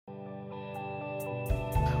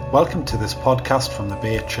Welcome to this podcast from the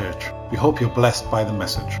Bay Church. We hope you're blessed by the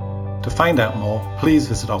message. To find out more, please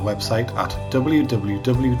visit our website at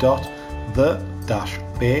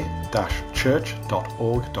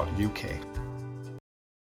www.the-bay-church.org.uk.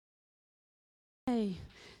 Hey.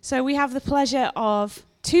 So we have the pleasure of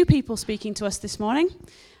two people speaking to us this morning.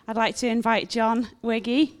 I'd like to invite John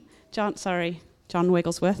Wigglesworth.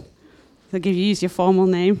 I'll use your formal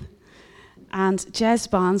name. And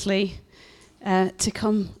Jez Barnsley to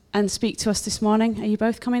come and speak to us this morning. Are you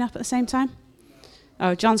both coming up at the same time?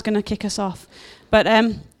 Oh, John's going to kick us off. But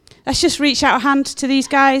let's just reach out a hand to these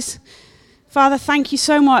guys. Father, thank you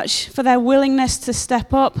so much for their willingness to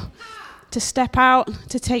step up, to step out,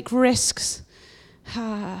 to take risks.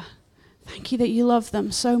 Thank you that you love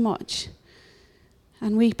them so much.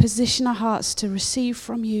 And we position our hearts to receive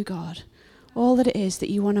from you, God, all that it is that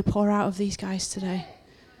you want to pour out of these guys today.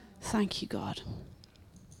 Thank you, God.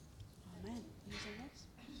 Amen.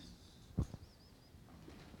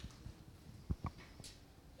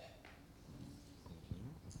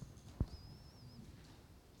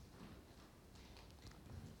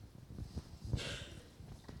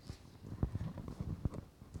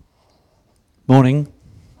 Morning.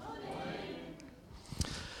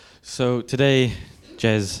 So today,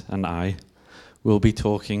 Jez and I will be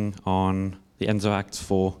talking on the ends of Acts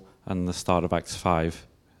 4 and the start of Acts 5,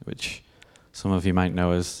 which some of you might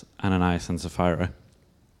know as Ananias and Sapphira.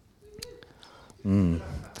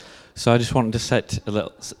 So I just wanted to set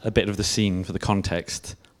a bit of the scene for the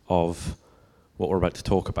context of what we're about to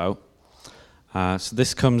talk about. So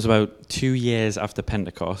this comes about 2 years after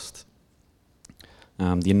Pentecost.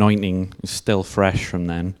 The anointing is still fresh from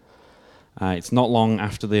then. It's not long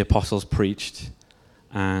after the apostles preached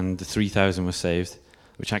and the 3,000 were saved,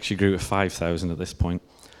 which actually grew to 5,000 at this point.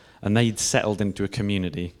 And they'd settled into a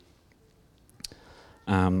community.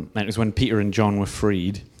 And it was when Peter and John were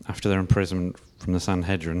freed after their imprisonment from the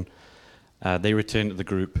Sanhedrin. They returned to the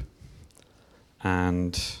group.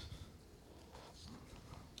 And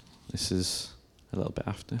this is a little bit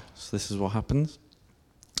after. So this is what happens.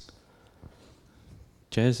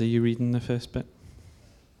 Jez, are you reading the first bit?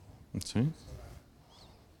 That's right.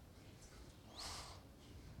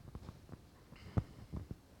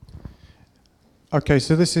 Okay,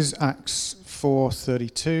 so this is Acts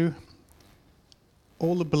 4:32.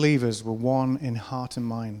 All the believers were one in heart and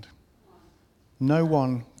mind. No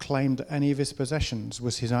one claimed that any of his possessions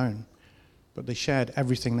was his own, but they shared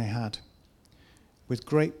everything they had. With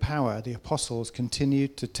great power, the apostles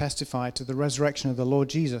continued to testify to the resurrection of the Lord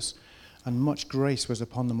Jesus, and much grace was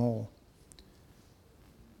upon them all.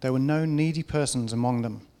 There were no needy persons among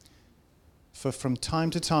them, for from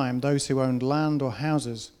time to time those who owned land or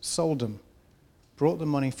houses sold them, brought the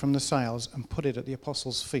money from the sales and put it at the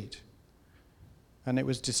apostles' feet, and it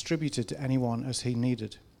was distributed to anyone as he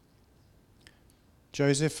needed.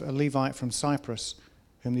 Joseph, a Levite from Cyprus,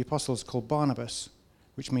 whom the apostles called Barnabas,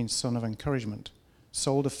 which means son of encouragement,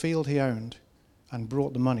 sold a field he owned and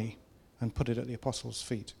brought the money and put it at the apostles'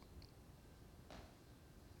 feet.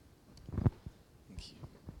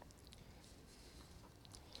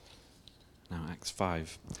 Now, Acts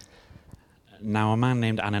 5. Now, a man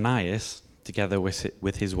named Ananias, together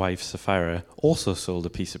with his wife Sapphira, also sold a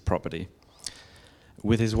piece of property.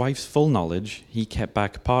 With his wife's full knowledge, he kept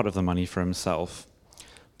back part of the money for himself,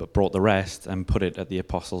 but brought the rest and put it at the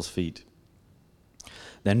apostles' feet.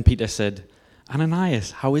 Then Peter said,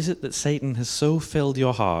 Ananias, how is it that Satan has so filled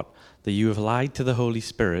your heart that you have lied to the Holy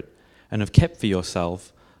Spirit and have kept for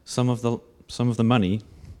yourself some of the money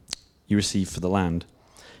you received for the land?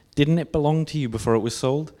 Didn't it belong to you before it was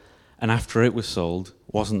sold? And after it was sold,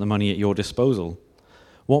 wasn't the money at your disposal?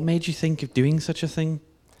 What made you think of doing such a thing?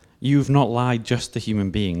 You've not lied just to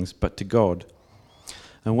human beings, but to God.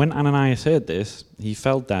 And when Ananias heard this, he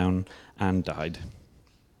fell down and died.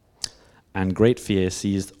 And great fear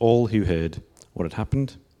seized all who heard what had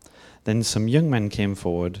happened. Then some young men came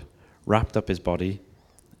forward, wrapped up his body,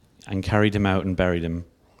 and carried him out and buried him.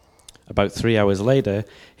 About 3 hours later,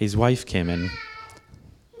 his wife came in.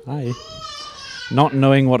 Hi. Not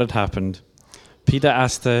knowing what had happened, Peter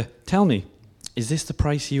asked her, Tell me, is this the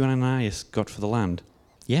price you and Ananias got for the land?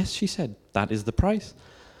 Yes, she said, that is the price.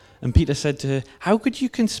 And Peter said to her, How could you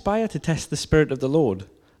conspire to test the Spirit of the Lord?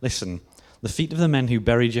 Listen, the feet of the men who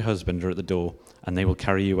buried your husband are at the door, and they will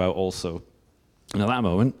carry you out also. And at that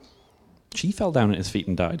moment, she fell down at his feet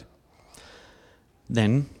and died.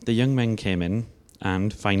 Then the young men came in,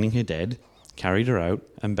 and finding her dead, carried her out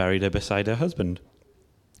and buried her beside her husband.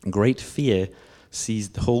 Great fear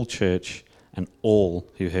seized the whole church and all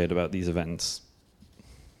who heard about these events.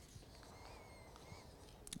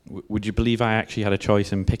 Would you believe I actually had a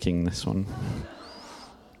choice in picking this one?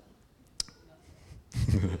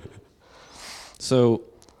 So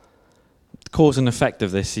the cause and effect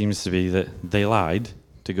of this seems to be that they lied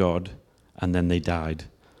to God and then they died.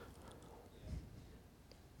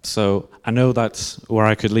 So I know that's where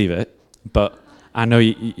I could leave it, but I know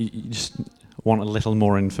you just want a little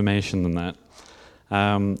more information than that.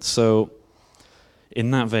 So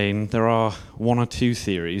in that vein, there are one or two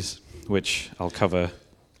theories which I'll cover.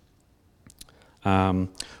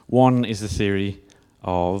 One is the theory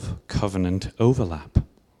of covenant overlap.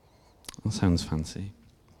 That sounds fancy.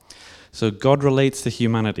 So God relates to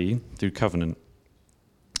humanity through covenant.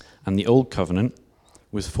 And the old covenant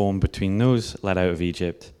was formed between those led out of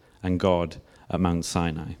Egypt and God at Mount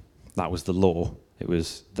Sinai. That was the law. It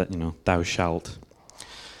was that, thou shalt.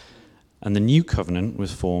 And the new covenant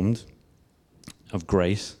was formed of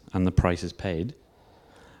grace, and the price is paid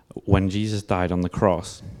when Jesus died on the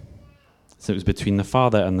cross. So it was between the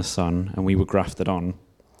Father and the Son, and we were grafted on.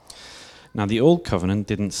 Now, the old covenant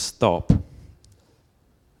didn't stop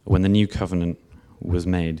when the new covenant was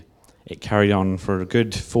made. It carried on for a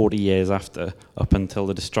good 40 years after, up until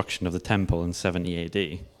the destruction of the temple in 70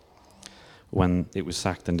 AD, when it was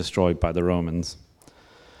sacked and destroyed by the Romans.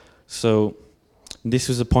 So this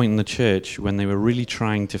was a point in the church when they were really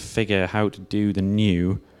trying to figure how to do the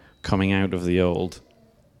new coming out of the old.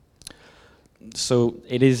 So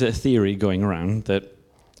it is a theory going around that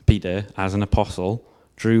Peter, as an apostle,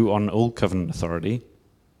 drew on old covenant authority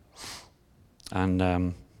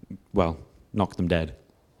and, knocked them dead.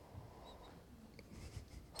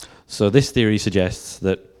 So this theory suggests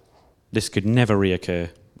that this could never reoccur,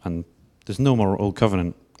 and there's no more old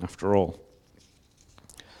covenant after all.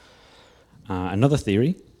 Another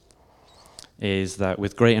theory is that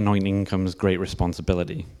with great anointing comes great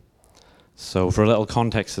responsibility. So for a little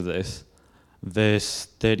context of this, verse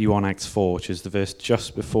 31 Acts 4, which is the verse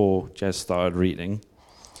just before Jez started reading,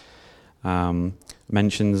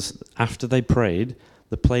 mentions after they prayed,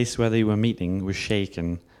 the place where they were meeting was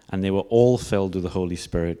shaken, and they were all filled with the Holy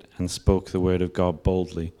Spirit and spoke the word of God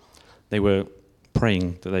boldly. They were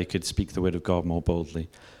praying that they could speak the word of God more boldly.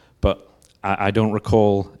 But I don't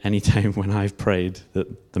recall any time when I've prayed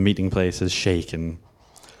that the meeting place has shaken.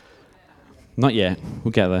 Not yet.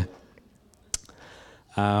 We'll get there.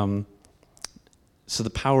 So the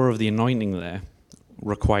power of the anointing there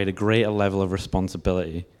required a greater level of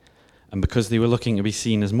responsibility. And because they were looking to be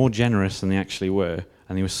seen as more generous than they actually were,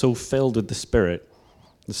 and they were so filled with the Spirit,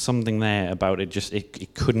 there's something there about it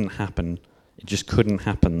it couldn't happen. It just couldn't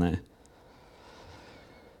happen there.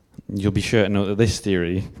 You'll be sure to note that this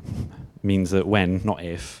theory means that when, not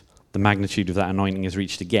if, the magnitude of that anointing is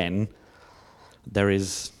reached again, there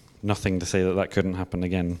is nothing to say that couldn't happen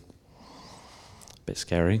again. Bit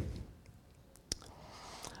scary.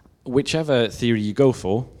 Whichever theory you go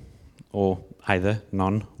for, or either,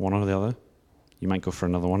 none, one or the other, you might go for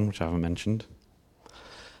another one, which I haven't mentioned.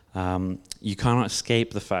 You cannot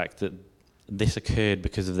escape the fact that this occurred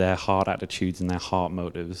because of their heart attitudes and their heart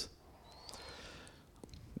motives.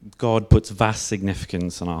 God puts vast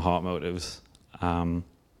significance on our heart motives,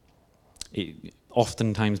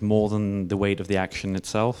 oftentimes more than the weight of the action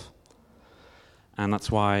itself. And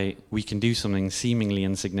that's why we can do something seemingly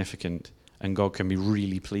insignificant, and God can be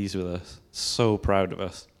really pleased with us, so proud of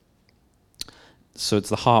us. So it's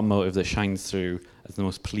the heart motive that shines through as the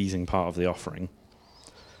most pleasing part of the offering.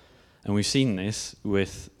 And we've seen this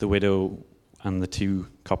with the widow and the 2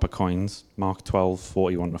 copper coins, Mark 12,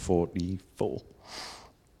 41 to 44.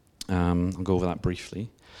 I'll go over that briefly.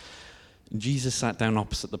 Jesus sat down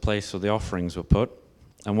opposite the place where the offerings were put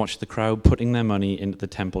and watched the crowd putting their money into the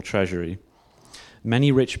temple treasury.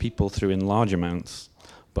 Many rich people threw in large amounts,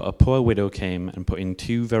 but a poor widow came and put in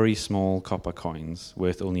 2 very small copper coins,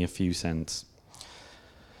 worth only a few cents.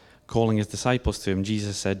 Calling his disciples to him,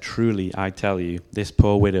 Jesus said, "Truly, I tell you, this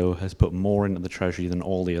poor widow has put more into the treasury than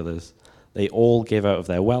all the others. They all gave out of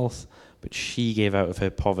their wealth, but she gave out of her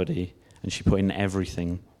poverty, and she put in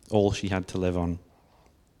everything, all she had to live on.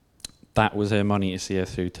 That was her money to see her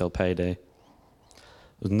through till payday.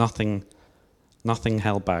 There was nothing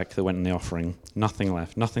held back that went in the offering. Nothing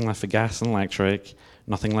left. Nothing left for gas and electric.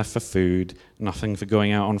 Nothing left for food. Nothing for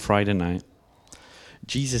going out on Friday night.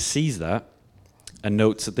 Jesus sees that and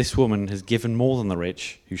notes that this woman has given more than the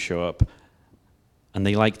rich who show up, and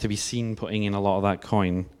they like to be seen putting in a lot of that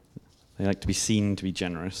coin. They like to be seen to be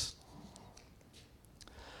generous.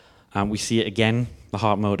 We see it again, the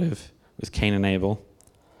heart motive, with Cain and Abel.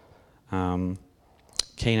 Cain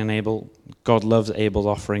and Abel, God loves Abel's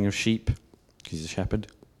offering of sheep, because he's a shepherd,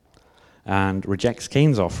 and rejects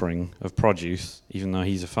Cain's offering of produce, even though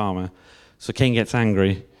he's a farmer. So Cain gets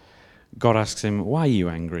angry. God asks him, "Why are you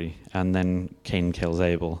angry?" And then Cain kills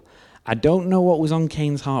Abel. I don't know what was on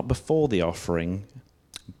Cain's heart before the offering,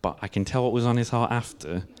 but I can tell what was on his heart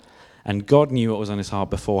after. And God knew what was on his heart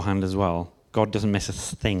beforehand as well. God doesn't miss a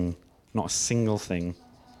thing, not a single thing.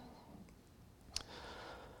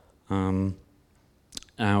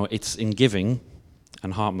 Now, it's in giving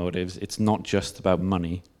and heart motives, it's not just about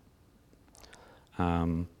money.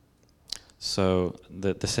 So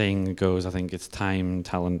the saying goes, I think it's time,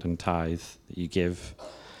 talent, and tithe that you give.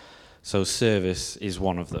 So service is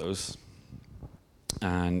one of those.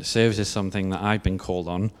 And service is something that I've been called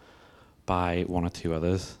on by one or two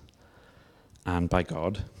others and by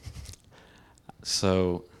God.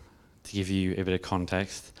 So to give you a bit of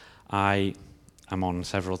context, I am on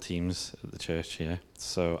several teams at the church here.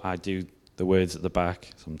 So I do the words at the back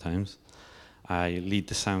sometimes. I lead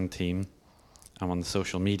the sound team. I'm on the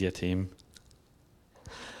social media team.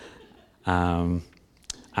 And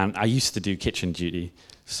I used to do kitchen duty.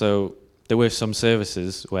 So there were some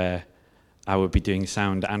services where I would be doing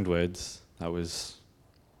sound and words. That was,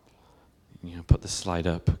 put the slide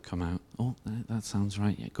up, come out. Oh, that sounds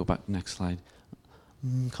right. Yeah, go back, next slide.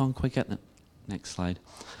 Can't quite get that. Next slide.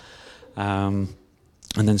 And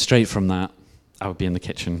then straight from that, I would be in the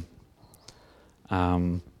kitchen.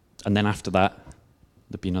 And then after that,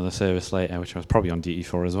 there'd be another service later, which I was probably on duty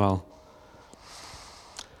for as well.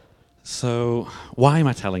 So, why am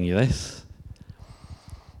I telling you this?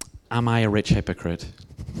 Am I a rich hypocrite?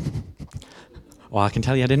 Well, I can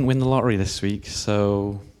tell you I didn't win the lottery this week,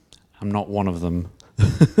 so I'm not one of them.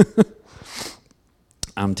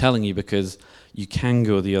 I'm telling you because you can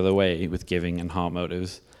go the other way with giving and heart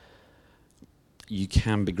motives. You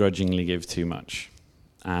can begrudgingly give too much,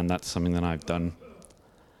 and that's something that I've done.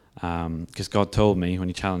 Because God told me, when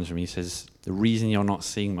he challenged me, he says, the reason you're not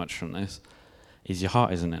seeing much from this is your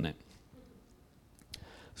heart isn't in it.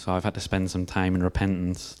 So I've had to spend some time in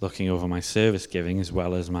repentance looking over my service giving as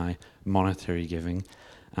well as my monetary giving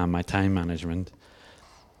and my time management,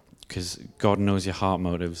 because God knows your heart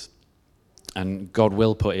motives and God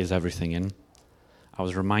will put his everything in. I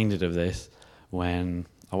was reminded of this when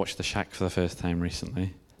I watched The Shack for the first time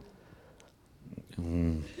recently.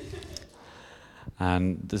 And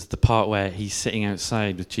there's the part where he's sitting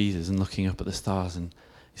outside with Jesus and looking up at the stars, and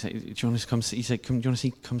he's like, "Do you want to come see?" He said, "Do you want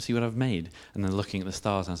to come see what I've made?" And then looking at the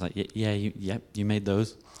stars, and I was like, "Yeah, you made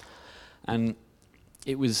those." And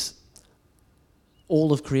it was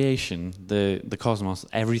all of creation, the cosmos,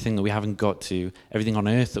 everything that we haven't got to, everything on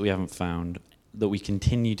earth that we haven't found, that we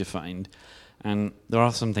continue to find. And there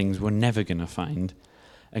are some things we're never going to find.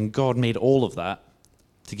 And God made all of that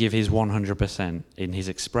to give his 100% in his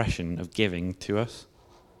expression of giving to us.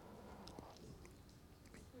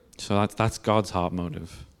 So that's God's heart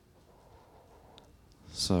motive.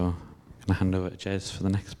 So I'm going to hand over to Jez for the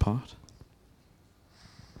next part.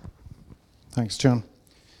 Thanks, John.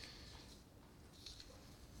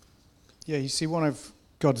 Yeah, you see, one of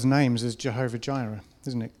God's names is Jehovah Jireh,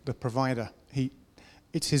 isn't it? The provider.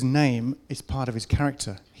 It's his name, it's part of his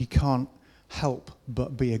character. He can't help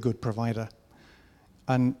but be a good provider.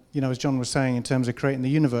 And, as John was saying, in terms of creating the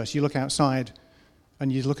universe, you look outside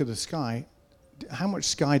and you look at the sky. How much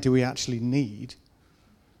sky do we actually need?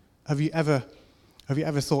 Have you ever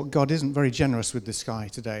thought God isn't very generous with the sky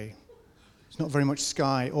today? There's not very much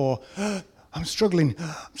sky. Or, I'm struggling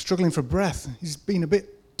for breath. He's been a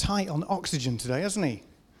bit tight on oxygen today, hasn't he?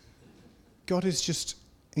 God is just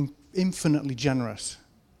infinitely generous.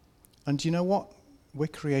 And do you know what? We're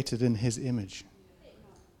created in his image.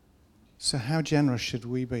 So how generous should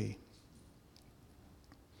we be?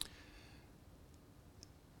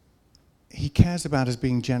 He cares about us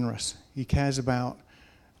being generous. He cares about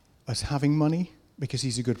us having money because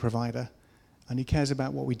he's a good provider. And he cares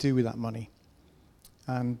about what we do with that money.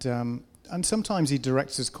 And sometimes he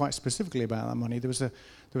directs us quite specifically about that money. There was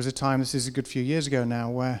a time, this is a good few years ago now,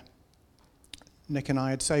 where Nick and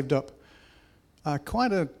I had saved up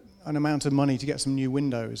quite an amount of money to get some new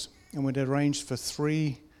windows. And we'd arranged for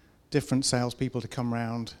 3 different salespeople to come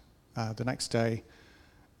round the next day.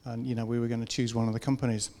 And, we were going to choose one of the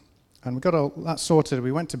companies. And we got all that sorted.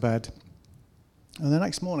 We went to bed. And the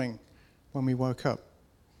next morning, when we woke up,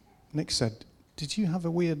 Nick said, "Did you have a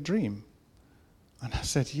weird dream?" And I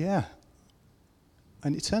said, "Yeah."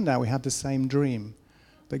 And it turned out we had the same dream,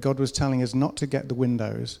 that God was telling us not to get the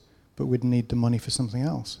windows, but we'd need the money for something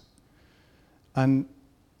else. And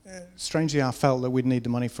strangely, I felt that we'd need the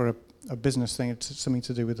money for a business thing, something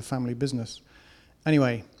to do with the family business.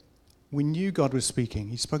 Anyway, we knew God was speaking.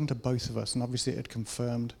 He'd spoken to both of us, and obviously it had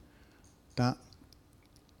confirmed that.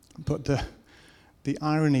 But the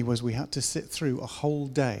irony was we had to sit through a whole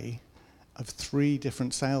day of 3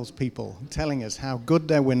 different salespeople telling us how good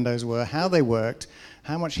their windows were, how they worked,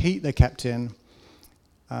 how much heat they kept in,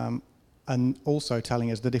 and also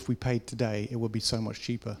telling us that if we paid today, it would be so much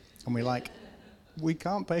cheaper. And we're like, we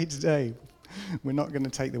can't pay today. We're not going to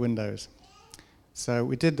take the windows. So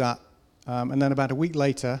we did that. And then about a week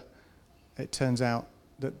later, it turns out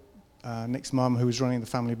that Nick's mum, who was running the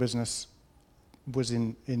family business, was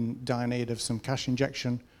in dire need of some cash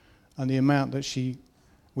injection, and the amount that she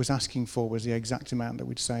was asking for was the exact amount that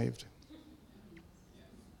we'd saved.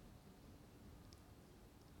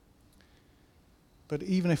 But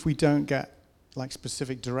even if we don't get like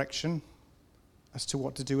specific direction as to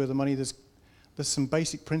what to do with the money, there's some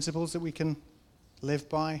basic principles that we can live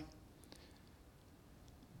by.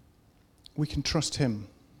 We can trust him.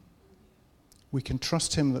 We can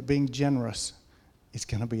trust him that being generous is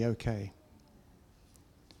going to be okay.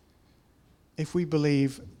 If we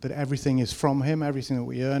believe that everything is from him, everything that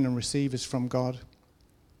we earn and receive is from God,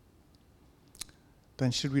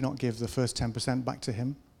 then should we not give the first 10% back to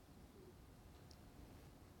him?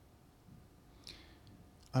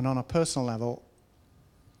 And on a personal level,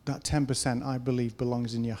 that 10%, I believe,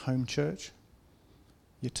 belongs in your home church.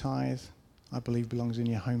 Your tithe, I believe, belongs in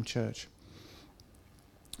your home church.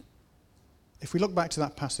 If we look back to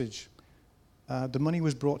that passage, the money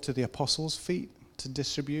was brought to the apostles' feet to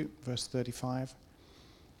distribute, verse 35.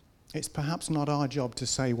 It's perhaps not our job to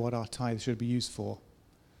say what our tithe should be used for,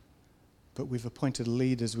 but we've appointed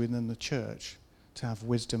leaders within the church to have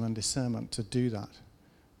wisdom and discernment to do that.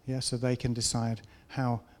 Yeah, so they can decide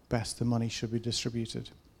how best the money should be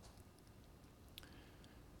distributed.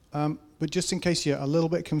 But just in case you're a little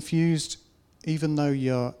bit confused, even though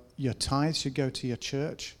your tithe should go to your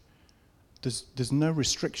church, there's no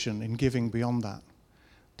restriction in giving beyond that.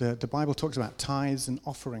 The Bible talks about tithes and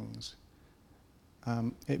offerings.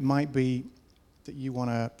 It might be that you want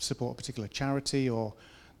to support a particular charity, or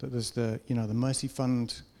that there's the Mercy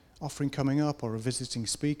Fund offering coming up, or a visiting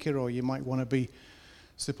speaker, or you might want to be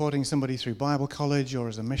supporting somebody through Bible college or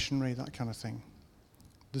as a missionary, that kind of thing.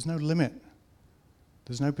 There's no limit.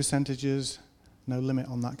 There's no percentages, no limit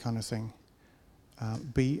on that kind of thing.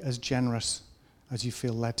 Be as generous as you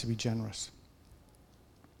feel led to be generous.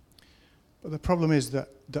 But the problem is that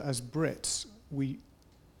as Brits,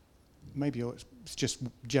 maybe it's just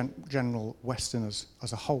general Westerners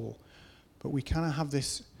as a whole, but we kind of have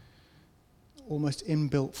this almost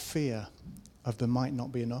inbuilt fear of there might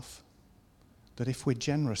not be enough. That if we're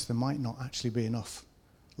generous, there might not actually be enough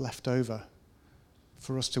left over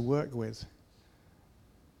for us to work with.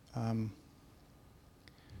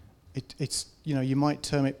 It's you might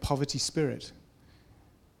term it poverty spirit.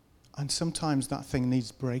 And sometimes that thing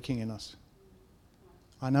needs breaking in us.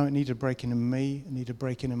 I know it needed breaking in me, it needed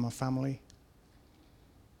breaking in my family.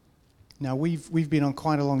 Now we've been on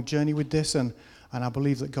quite a long journey with this, and I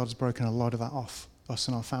believe that God's broken a lot of that off us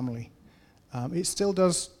and our family. It still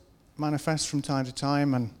does manifest from time to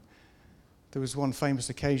time, and there was one famous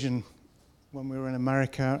occasion when we were in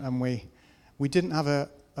America, and we didn't have a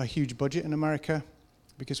huge budget in America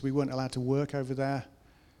because we weren't allowed to work over there.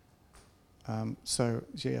 So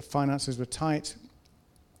finances were tight.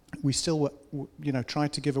 We still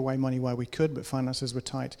tried to give away money where we could, but finances were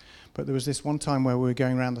tight. But there was this one time where we were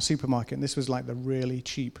going around the supermarket, and this was like the really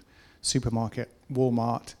cheap supermarket,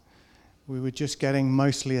 Walmart. We were just getting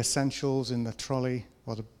mostly essentials in the trolley,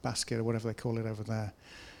 or the basket, or whatever they call it over there.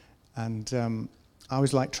 And I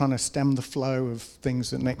was like trying to stem the flow of things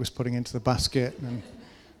that Nick was putting into the basket. And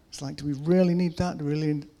it's like, do we really need that?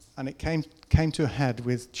 And it came to a head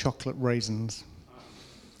with chocolate raisins.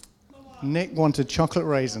 Nick wanted chocolate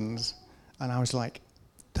raisins, and I was like,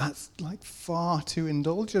 that's like far too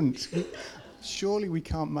indulgent. Surely we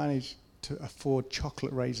can't manage to afford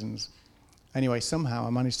chocolate raisins. Anyway, somehow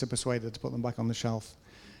I managed to persuade her to put them back on the shelf.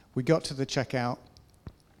 We got to the checkout,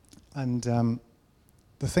 and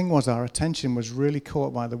the thing was, our attention was really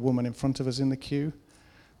caught by the woman in front of us in the queue,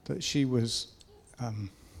 that she was...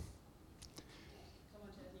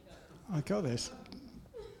 I got this.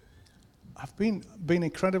 I've been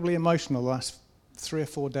incredibly emotional the last 3 or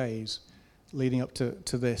 4 days leading up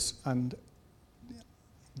to this, and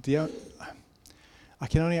I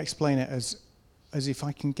can only explain it as if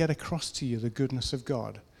I can get across to you the goodness of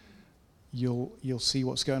God, you'll see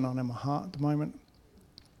what's going on in my heart at the moment.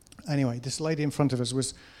 Anyway, this lady in front of us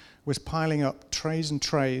was piling up trays and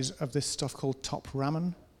trays of this stuff called Top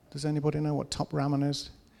Ramen. Does anybody know what Top Ramen is?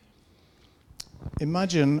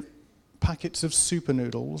 Imagine packets of super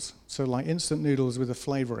noodles, so like instant noodles with a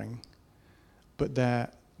flavoring, but they're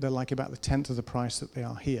like about the 10th of the price that they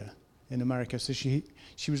are here in America. So she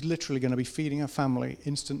was literally going to be feeding her family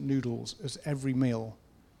instant noodles as every meal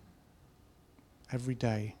every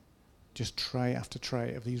day, just tray after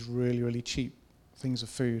tray of these really, really cheap things of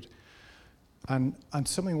food. And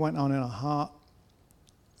something went on in our heart,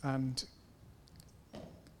 and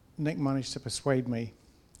Nick managed to persuade me.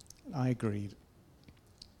 I agreed.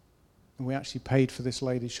 And we actually paid for this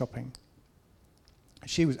lady's shopping.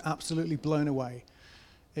 She was absolutely blown away.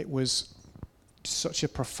 It was such a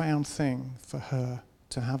profound thing for her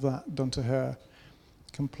to have that done to her.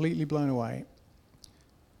 Completely blown away.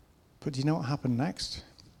 But do you know what happened next?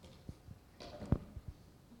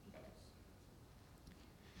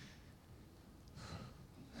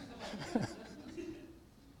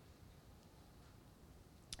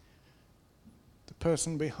 The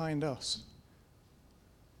person behind us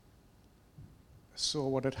saw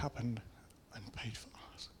what had happened and paid for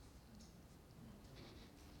us.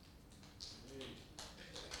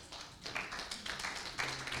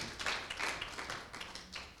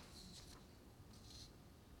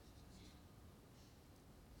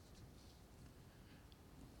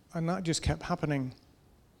 And that just kept happening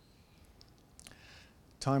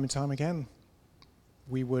time and time again.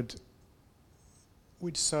 We'd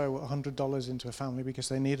sow $100 into a family because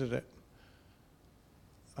they needed it.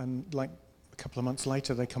 And like a couple of months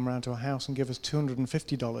later, they come around to our house and give us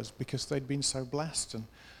 $250 because they'd been so blessed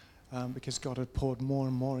and because God had poured more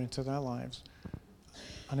and more into their lives.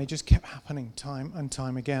 And it just kept happening time and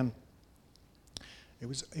time again. It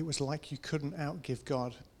was like you couldn't outgive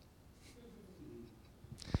God.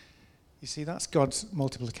 You see, that's God's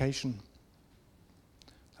multiplication.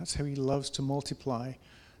 That's how he loves to multiply.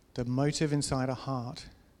 The motive inside a heart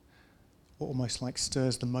almost like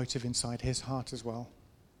stirs the motive inside his heart as well.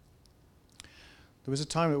 There was a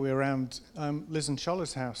time that we were around Liz and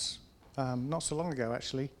Shola's house, not so long ago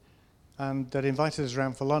actually, and they'd invited us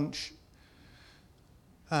around for lunch,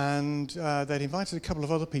 and they'd invited a couple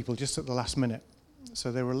of other people just at the last minute.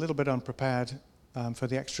 So they were a little bit unprepared for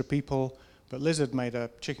the extra people. But Liz had made a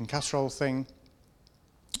chicken casserole thing.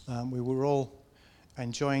 We were all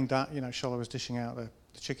enjoying that. You know, Shola was dishing out the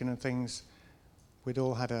chicken and things. We'd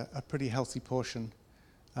all had a pretty healthy portion.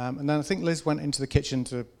 And then I think Liz went into the kitchen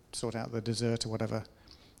to sort out the dessert or whatever.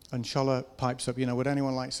 And Shola pipes up, would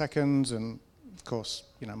anyone like seconds? And of course,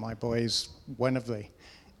 my boys, when have they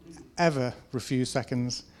ever refused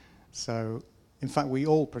seconds? So, in fact, we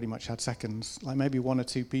all pretty much had seconds, like maybe 1 or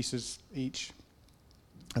 2 pieces each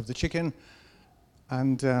of the chicken.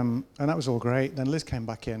 And that was all great. Then Liz came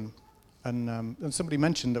back in, and somebody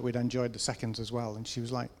mentioned that we'd enjoyed the seconds as well. And she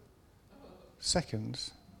was like,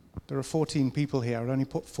 seconds? There are 14 people here. I'd only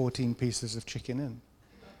put 14 pieces of chicken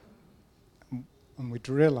in. And we'd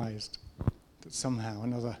realized that somehow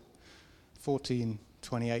another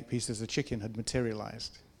 28 pieces of chicken had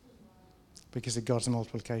materialized because of God's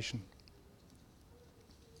multiplication.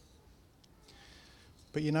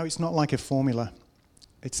 But it's not like a formula.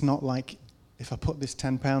 It's not like if I put this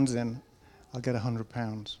 £10 in, I'll get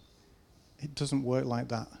 £100. It doesn't work like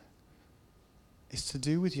that. It's to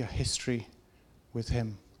do with your history with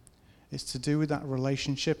him. It's to do with that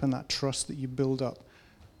relationship and that trust that you build up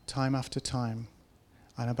time after time,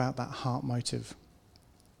 and about that heart motive.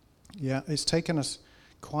 Yeah, it's taken us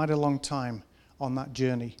quite a long time on that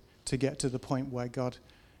journey to get to the point where God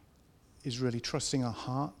is really trusting our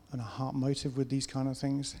heart and our heart motive with these kind of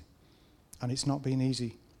things. And it's not been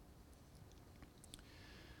easy.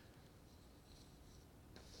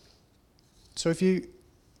 So if you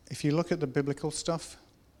look at the biblical stuff,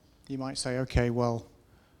 you might say, okay, well,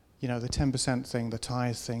 the 10% thing, the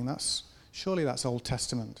tithe thing, surely that's Old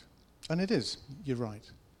Testament. And it is, you're right.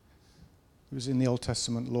 It was in the Old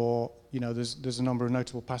Testament law. There's a number of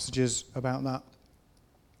notable passages about that.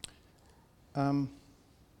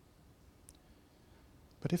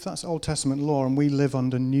 But if that's Old Testament law and we live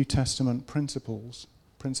under New Testament principles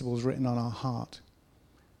written on our heart,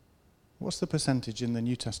 what's the percentage in the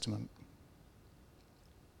New Testament?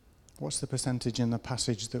 What's the percentage in the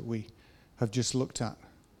passage that we have just looked at?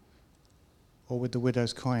 Or with the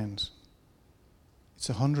widow's coins? It's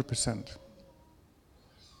 100%.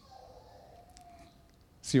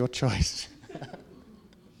 It's your choice.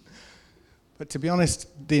 But to be honest,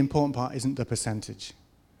 the important part isn't the percentage.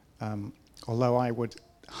 Although I would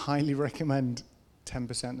highly recommend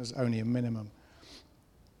 10% as only a minimum.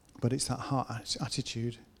 But it's that heart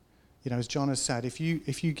attitude. As John has said, if you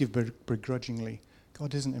give begrudgingly,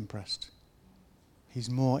 God isn't impressed. He's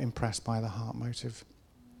more impressed by the heart motive.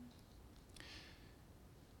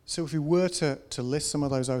 So if we were to list some of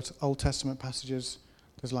those Old Testament passages,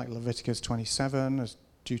 there's like Leviticus 27, there's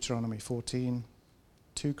Deuteronomy 14,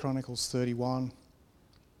 2 Chronicles 31,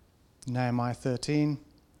 Nehemiah 13.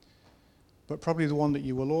 But probably the one that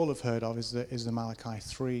you will all have heard of is the Malachi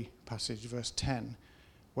 3 passage, verse 10,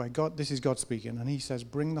 where this is God speaking, and he says,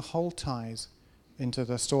 "Bring the whole tithe into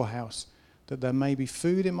the storehouse, that there may be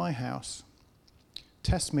food in my house.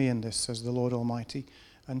 Test me in this, says the Lord Almighty,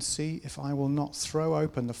 and see if I will not throw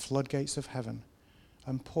open the floodgates of heaven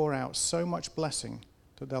and pour out so much blessing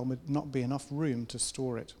that there will not be enough room to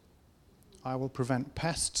store it. I will prevent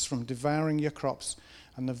pests from devouring your crops,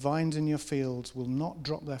 and the vines in your fields will not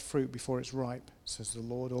drop their fruit before it's ripe, says the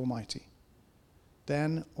Lord Almighty.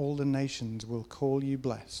 Then all the nations will call you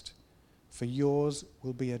blessed, for yours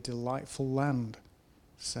will be a delightful land,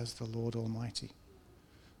 says the Lord Almighty."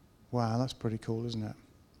 Wow, that's pretty cool, isn't it?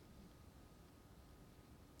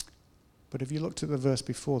 But have you looked at the verse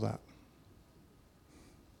before that?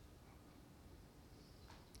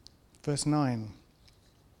 Verse 9.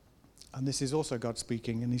 And this is also God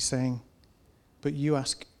speaking, and he's saying, "But you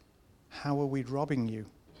ask, how are we robbing you?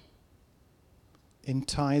 In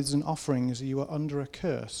tithes and offerings you are under a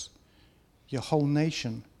curse, your whole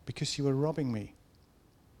nation, because you are robbing me.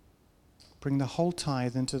 Bring the whole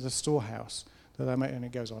tithe into the storehouse, that I may," and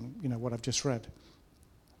it goes on, what I've just read.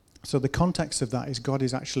 So the context of that is God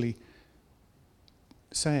is actually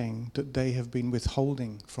saying that they have been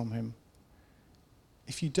withholding from him.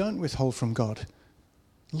 If you don't withhold from God,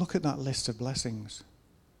 look at that list of blessings.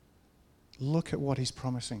 Look at what he's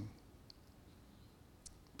promising.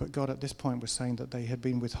 But God at this point was saying that they had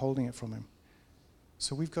been withholding it from him.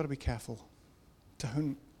 So we've got to be careful.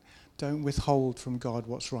 Don't withhold from God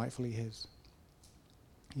what's rightfully his.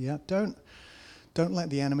 Yeah, don't let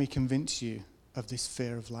the enemy convince you of this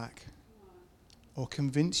fear of lack, or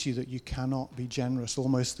convince you that you cannot be generous,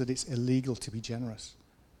 almost that it's illegal to be generous.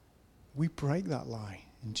 We break that lie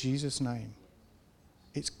in Jesus' name.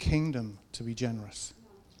 It's kingdom to be generous.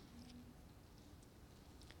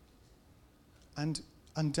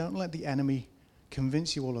 And don't let the enemy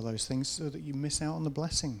convince you all of those things so that you miss out on the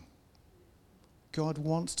blessing. God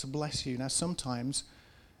wants to bless you. Now, sometimes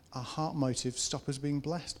our heart motives stop us being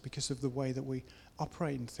blessed because of the way that we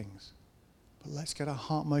operate in things. But let's get our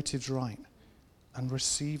heart motives right and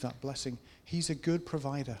receive that blessing. He's a good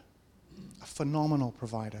provider, a phenomenal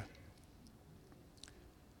provider.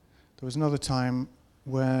 There was another time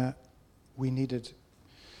where we needed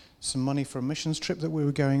some money for a missions trip that we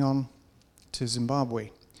were going on to Zimbabwe.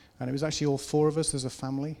 And it was actually all four of us as a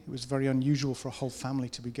family. It was very unusual for a whole family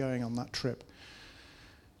to be going on that trip.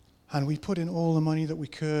 And we put in all the money that we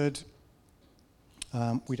could.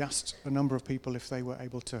 We'd asked a number of people if they were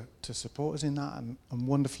able to support us in that, and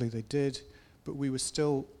wonderfully they did. But we were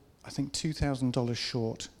still, I think, $2,000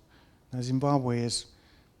 short. Now, Zimbabwe is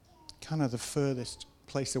kind of the furthest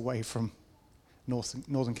place away from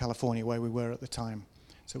Northern California, where we were at the time.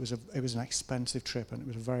 So it was an expensive trip, and it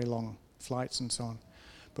was very long flights and so on.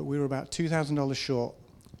 But we were about $2,000 short,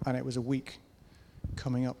 and it was a week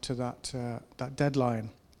coming up to that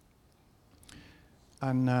deadline.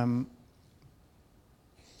 And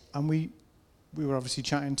we were obviously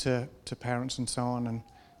chatting to parents and so on,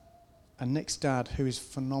 and Nick's dad, who is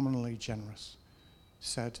phenomenally generous,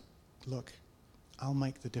 said, "Look, I'll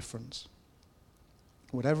make the difference.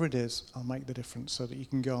 Whatever it is, I'll make the difference so that you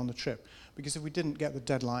can go on the trip." Because if we didn't get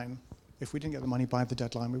the money by the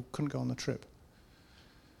deadline, we couldn't go on the trip.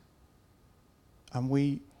 And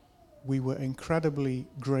we were incredibly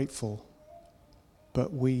grateful,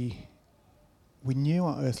 but we knew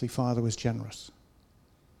our earthly Father was generous.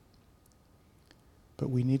 But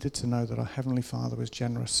we needed to know that our Heavenly Father was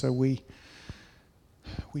generous. So we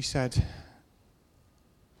said,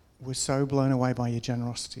 "We're so blown away by your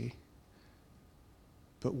generosity,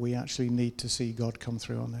 but we actually need to see God come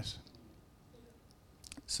through on this."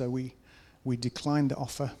 So we declined the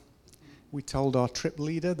offer. We told our trip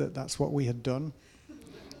leader that that's what we had done,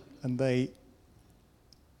 and they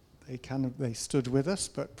stood with us,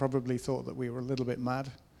 but probably thought that we were a little bit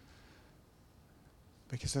mad.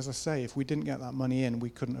 Because, as I say, if we didn't get that money in, we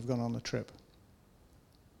couldn't have gone on the trip.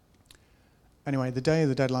 Anyway, the day of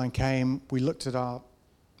the deadline came. We looked at our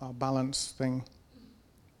balance thing,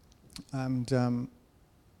 and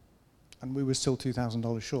we were still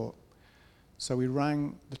 $2,000 short. So we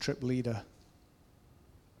rang the trip leader.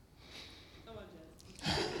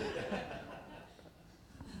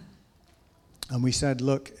 And we said,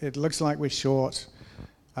 "Look, it looks like we're short.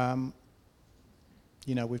 We've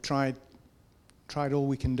tried all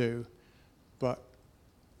we can do, but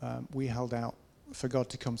we held out for God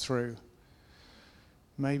to come through.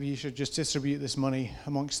 Maybe you should just distribute this money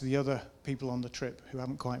amongst the other people on the trip who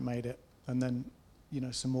haven't quite made it, and then,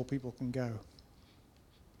 some more people can go."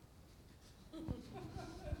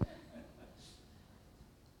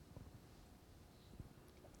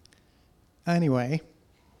 Anyway,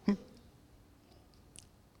 the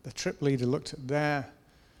trip leader looked at their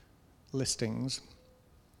listings,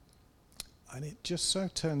 and it just so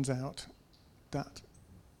turns out that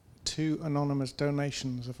 2 anonymous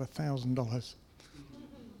donations of $1,000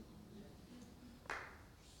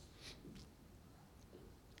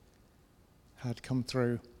 had come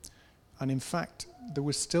through. And in fact, there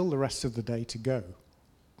was still the rest of the day to go.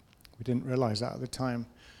 We didn't realize that at the time.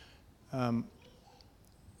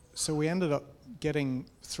 So we ended up getting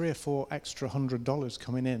 3 or 4 extra $100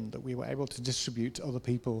 coming in that we were able to distribute to other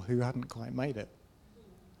people who hadn't quite made it.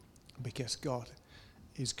 Because God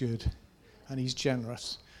is good, and He's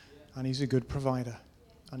generous, and He's a good provider,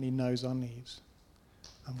 and He knows our needs.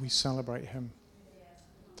 And we celebrate Him.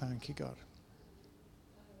 Thank you, God.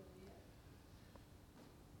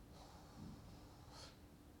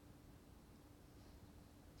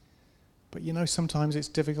 But you know, sometimes it's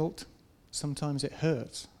difficult. Sometimes it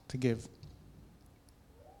hurts to give.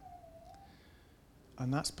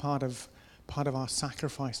 And that's part of our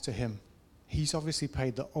sacrifice to Him. He's obviously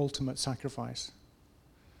paid the ultimate sacrifice.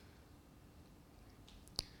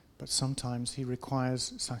 But sometimes He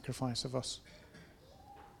requires sacrifice of us.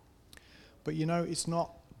 But you know, it's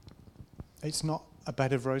not a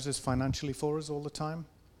bed of roses financially for us all the time.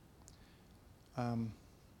 In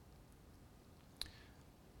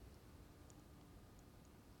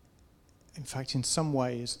fact, in some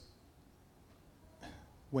ways,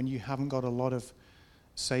 when you haven't got a lot of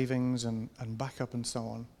savings and backup and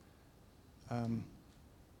so on,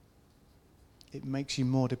 it makes you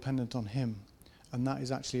more dependent on Him. And that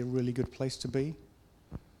is actually a really good place to be.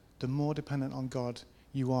 The more dependent on God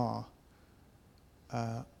you are,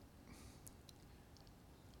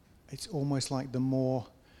 it's almost like the more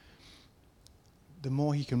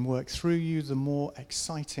He can work through you, the more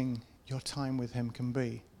exciting your time with Him can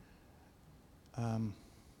be. And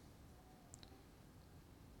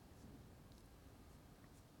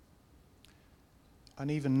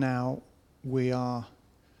even now, we are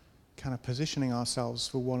kind of positioning ourselves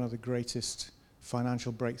for one of the greatest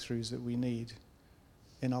financial breakthroughs that we need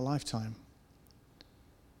in our lifetime.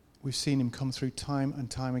 We've seen Him come through time and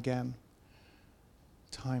time again.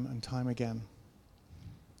 Time and time again.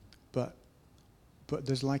 But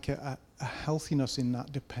there's like a healthiness in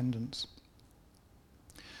that dependence.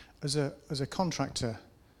 As a contractor,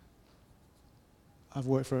 I've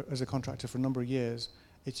worked as a contractor for a number of years.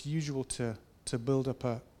 It's usual to build up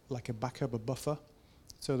a backup, a buffer,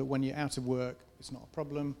 so that when you're out of work, it's not a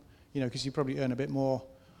problem. You know, because you probably earn a bit more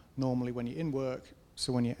normally when you're in work.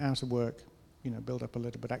 So when you're out of work, you know, build up a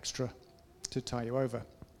little bit extra to tie you over.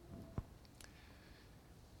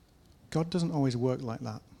 God doesn't always work like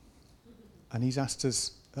that. And He's asked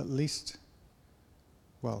us at least,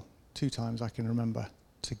 2 times I can remember,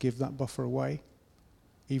 to give that buffer away,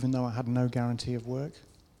 even though I had no guarantee of work.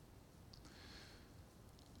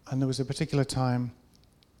 And there was a particular time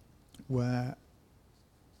where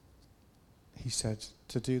He said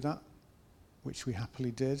to do that, which we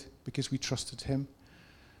happily did because we trusted Him.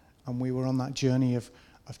 And we were on that journey of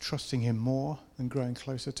trusting Him more and growing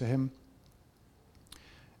closer to Him.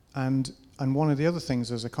 And one of the other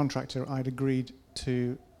things as a contractor, I'd agreed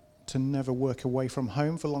to never work away from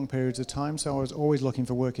home for long periods of time, so I was always looking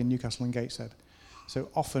for work in Newcastle and Gateshead. So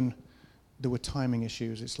often there were timing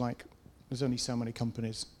issues. It's like there's only so many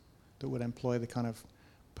companies that would employ the kind of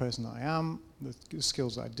person that I am, the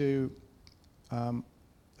skills that I do.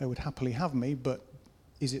 They would happily have me, but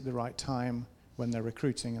is it the right time when they're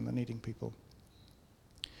recruiting and they're needing people?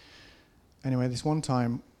 Anyway, this one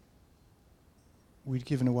time we'd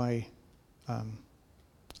given away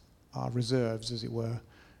our reserves, as it were,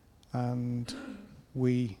 and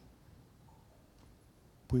we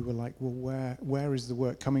were like, well, where is the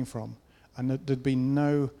work coming from? And there'd been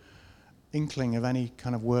no inkling of any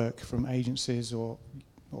kind of work from agencies or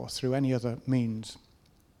through any other means.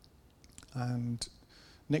 And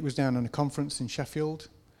Nick was down on a conference in Sheffield,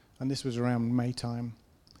 and this was around May time,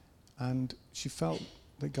 and she felt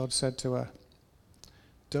that God said to her,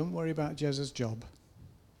 "Don't worry about Jez's job.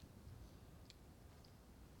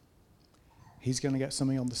 He's going to get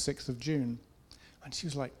something on the 6th of June. And she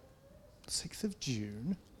was like, 6th of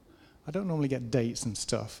June? I don't normally get dates and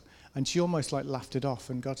stuff. And she almost like laughed it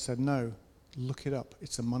off, and God said, no, look it up.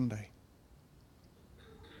 It's a Monday.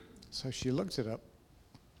 So she looked it up,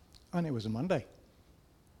 and it was a Monday.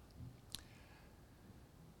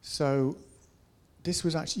 So this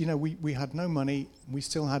was actually, we had no money. We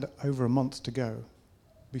still had over a month to go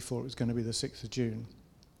before it was going to be the 6th of June.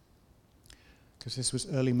 Because this was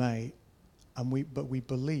early May. But we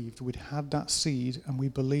believed, we'd had that seed, and we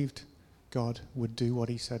believed God would do what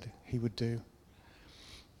He said He would do.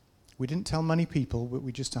 We didn't tell many people, but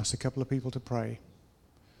we just asked a couple of people to pray.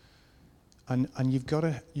 And you've got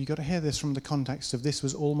to hear this from the context of this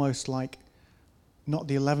was almost like not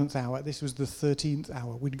the 11th hour, this was the 13th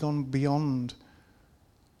hour. We'd gone beyond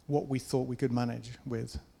what we thought we could manage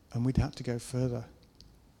with, and we'd had to go further.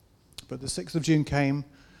 But the 6th of June came,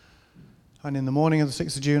 and in the morning of the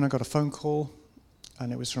 6th of June, I got a phone call,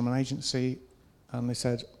 and it was from an agency, and they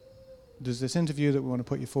said, there's this interview that we want to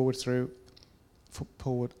put you forward for.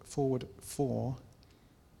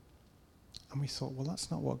 And we thought, well,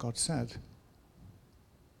 that's not what God said.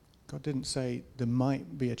 God didn't say there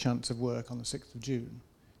might be a chance of work on the 6th of June.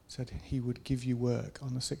 He said he would give you work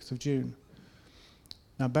on the 6th of June.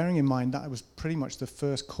 Now, bearing in mind that was pretty much the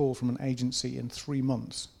first call from an agency in 3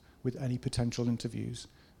 months with any potential interviews.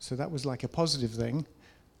 So that was like a positive thing,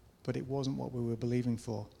 but it wasn't what we were believing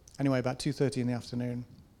for. Anyway, about 2:30 in the afternoon,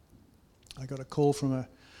 I got a call from a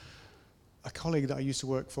colleague that I used to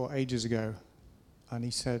work for ages ago, and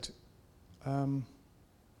he said,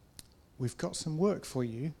 we've got some work for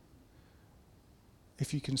you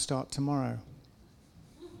if you can start tomorrow.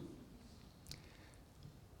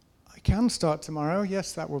 I can start tomorrow,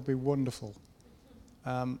 yes, that would be wonderful.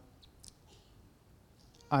 And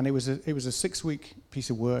it was a 6-week piece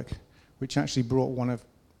of work, which actually brought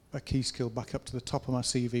a key skill back up to the top of my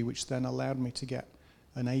CV, which then allowed me to get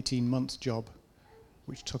an 18-month job,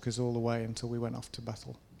 which took us all the way until we went off to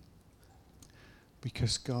Bethel.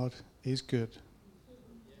 Because God is good.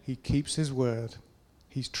 He keeps his word.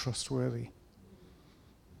 He's trustworthy.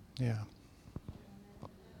 Yeah.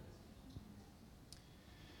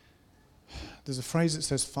 There's a phrase that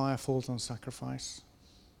says, fire falls on sacrifice.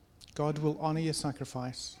 God will honor your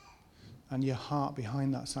sacrifice and your heart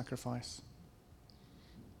behind that sacrifice.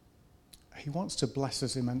 He wants to bless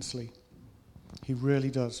us immensely. He really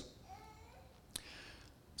does.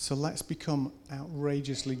 So let's become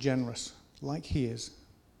outrageously generous, like he is,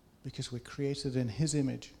 because we're created in his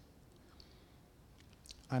image.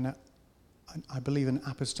 And I believe an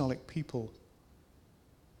apostolic people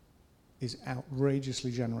is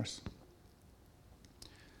outrageously generous.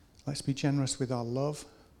 Let's be generous with our love,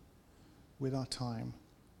 with our time,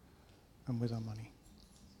 and with our money.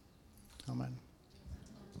 Amen.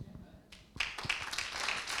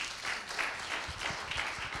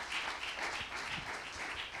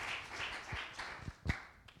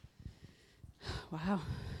 Wow.